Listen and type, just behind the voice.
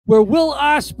where Will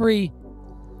OSPREAY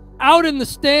out in the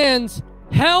stands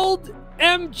held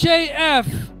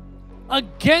MJF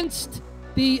against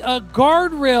the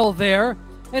guardrail there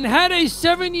and had a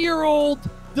 7-year-old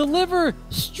deliver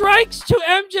strikes to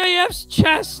MJF's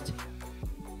chest.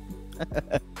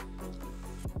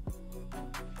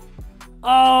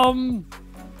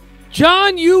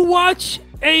 John, you watch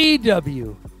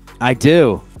AEW. I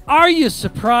do. Are you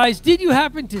surprised? Did you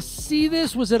happen to see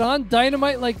this? Was it on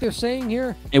Dynamite like they're saying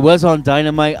here? It was on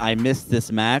Dynamite. I missed this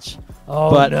match. Oh,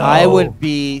 but no. I would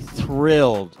be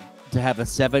thrilled to have a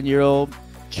 7-year-old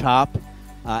chop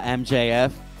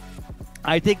MJF.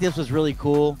 I think this was really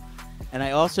cool. And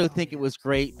I also think it was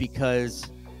great because,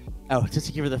 just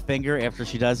to give her the finger after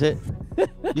she does it.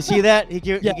 You see that? He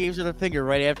gives her the finger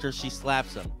right after she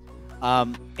slaps him.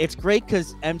 It's great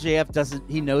because MJF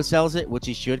he no-sells it, which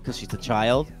he should because she's a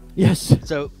child. Yes.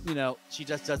 So, she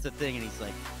just does the thing and he's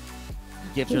like,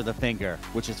 gives her the finger,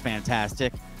 which is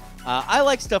fantastic. I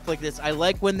like stuff like this. I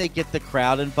like when they get the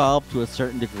crowd involved to a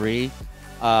certain degree.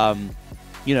 There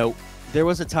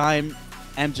was a time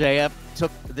MJF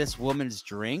took this woman's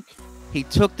drink. He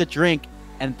took the drink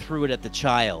and threw it at the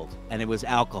child, and it was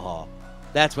alcohol.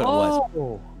 That's what it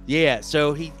was. Yeah,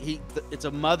 so it's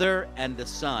a mother and the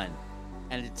son,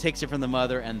 and it takes it from the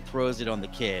mother and throws it on the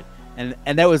kid. And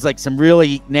that was like some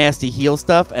really nasty heel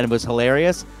stuff, and it was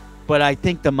hilarious. But I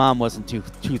think the mom wasn't too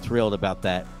thrilled about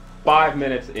that. 5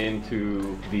 minutes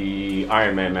into the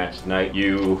Iron Man match tonight,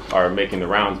 you are making the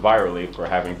rounds virally for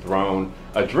having thrown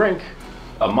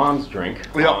a mom's drink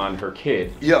on her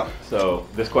kid. Yeah. So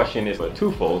this question is a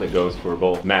twofold. It goes for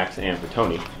both Max and for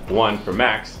Tony. One, for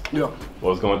Max. Yeah.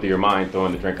 What was going through your mind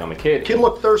throwing the drink on the kid? Kid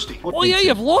looked thirsty. Oh, yeah,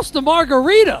 you've lost the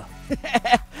margarita.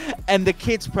 And the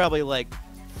kid's probably like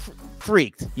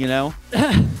freaked,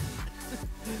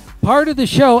 Part of the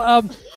show.